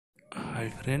Hi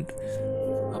friend,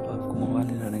 अब आपको mobile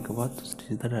लेने के बाद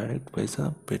सीधा डायरेक्ट पैसा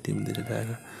पेटीएम दे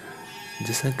जाएगा।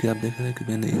 जैसा कि आप देख रहे हैं कि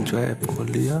मैंने एंजॉय ऐप खोल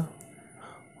लिया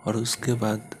और उसके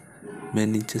बाद मैं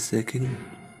नीचे सेकंड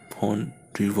फोन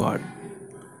रिवार्ड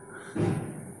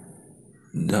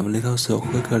जब लिखा उसे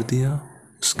ओके कर दिया।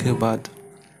 उसके बाद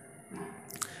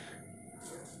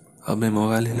अब मैं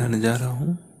मोबाइल हिलाने जा रहा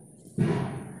हूँ।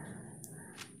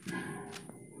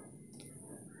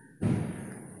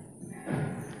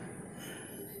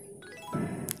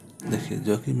 देखिए,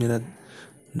 जो कि मेरा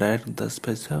डायरेक्ट 10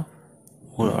 पैसा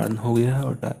और अर्न हो गया है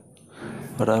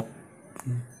और आप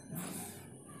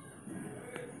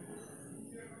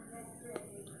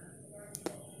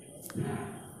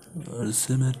और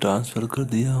इससे मैं ट्रांसफ़र कर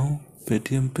दिया हूँ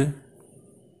पेटीएम पे।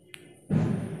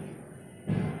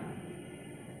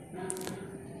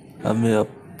 अब मैं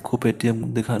आपको पेटीएम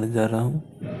दिखाने जा रहा हूँ,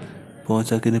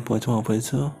 पहुँचा कि नहीं पहुँचा वहाँ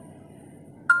पैसा।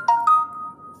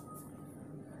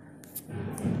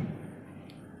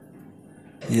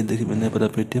 ये देखिए, मैंने अपना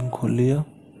पेटीएम खोल लिया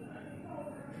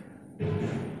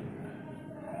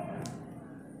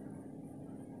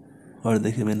और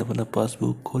देखिए मैंने अपना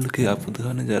पासबुक खोल के आपको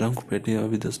दिखाने जा रहा हूँ पेटीएम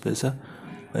अभी 10 पैसा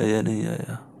आया या नहीं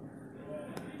आया।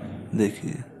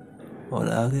 देखिए, और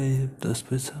आ गया ये 10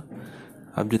 पैसा।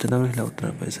 आप जितना मिला उतना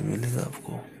पैसा मिलेगा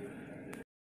आपको।